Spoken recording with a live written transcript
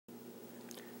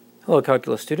Hello,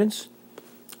 calculus students.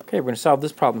 Okay, we're going to solve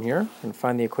this problem here and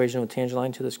find the equation of a tangent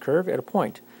line to this curve at a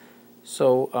point.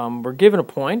 So we're given a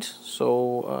point,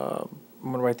 so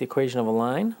I'm going to write the equation of a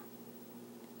line.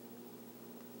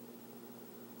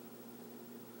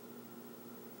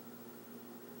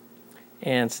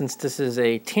 And since this is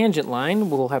a tangent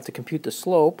line, we'll have to compute the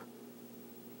slope.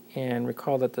 And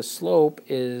recall that the slope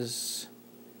is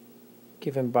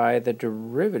given by the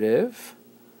derivative,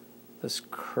 this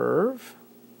curve,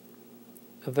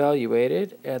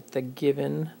 evaluated at the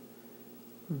given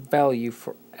value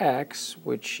for x,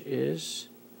 which is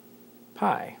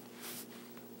pi.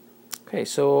 Okay,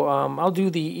 so I'll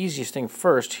do the easiest thing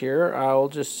first here. I'll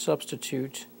just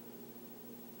substitute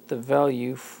the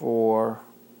value for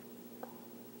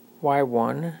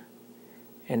y1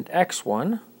 and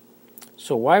x1.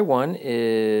 So y1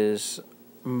 is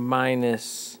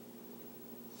minus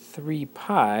 3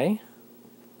 pi.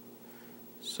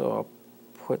 So I'll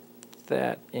put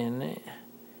that in,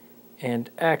 and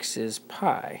x is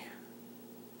pi.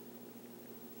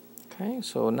 Okay,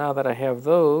 so now that I have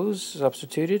those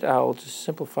substituted, I'll just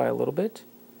simplify a little bit.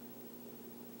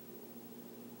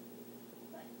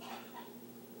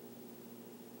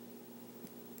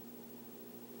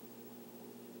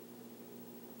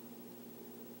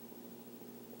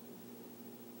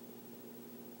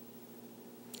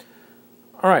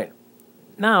 All right,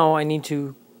 now I need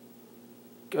to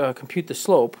compute the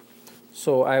slope,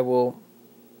 so I will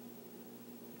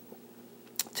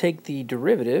take the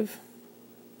derivative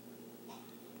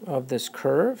of this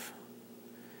curve,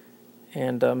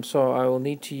 and so I will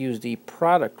need to use the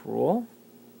product rule.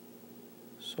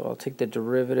 So I'll take the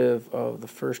derivative of the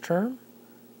first term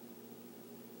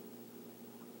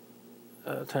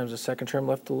times the second term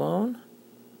left alone.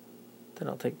 Then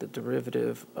I'll take the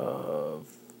derivative of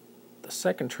the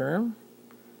second term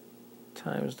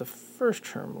times the first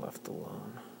term left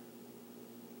alone.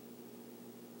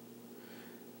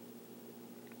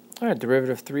 Alright,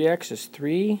 derivative of 3x is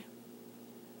 3.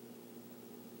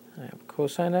 I have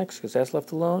cosine x, because that's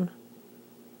left alone,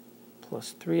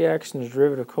 plus 3x, and the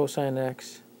derivative of cosine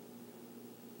x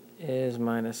is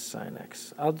minus sine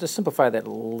x. I'll just simplify that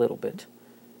a little bit.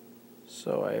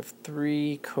 So I have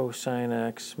 3 cosine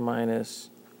x minus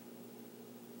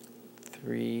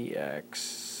 3x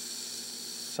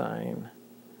sine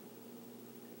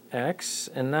x.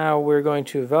 And now we're going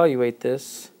to evaluate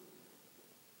this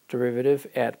derivative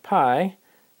at pi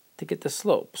to get the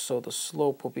slope. So the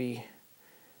slope will be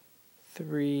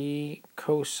 3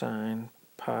 cosine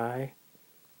pi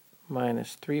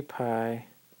minus 3 pi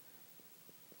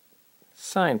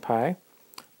sine pi.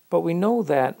 But we know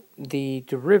that the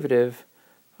derivative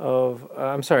of,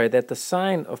 that the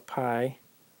sine of pi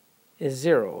is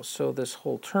 0. So this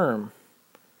whole term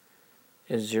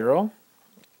is 0.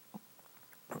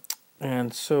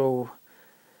 And so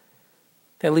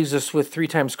that leaves us with 3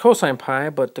 times cosine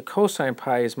pi, but the cosine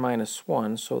pi is minus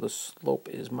 1, so the slope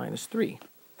is minus 3.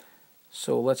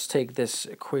 So let's take this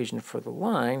equation for the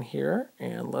line here,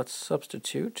 and let's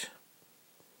substitute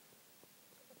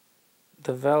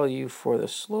the value for the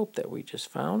slope that we just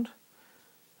found,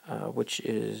 which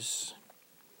is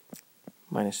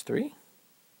minus 3.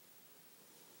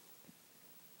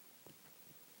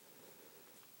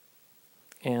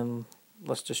 And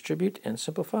let's distribute and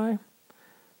simplify.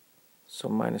 So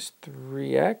minus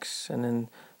 3x, and then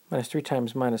minus 3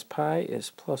 times minus pi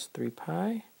is plus 3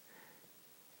 pi.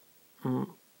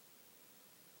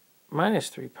 Minus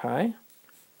 3 pi.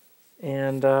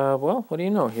 And, well, what do you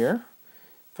know here?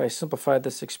 If I simplify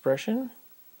this expression,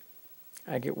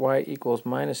 I get y equals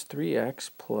minus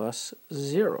 3x plus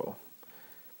 0.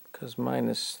 Because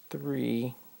minus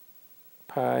 3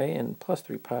 pi and plus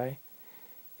 3 pi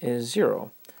is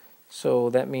 0. So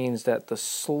that means that the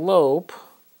slope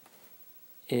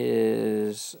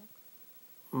is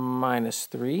minus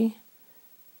 3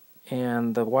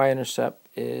 and the y-intercept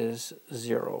is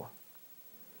 0. All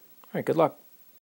right, good luck.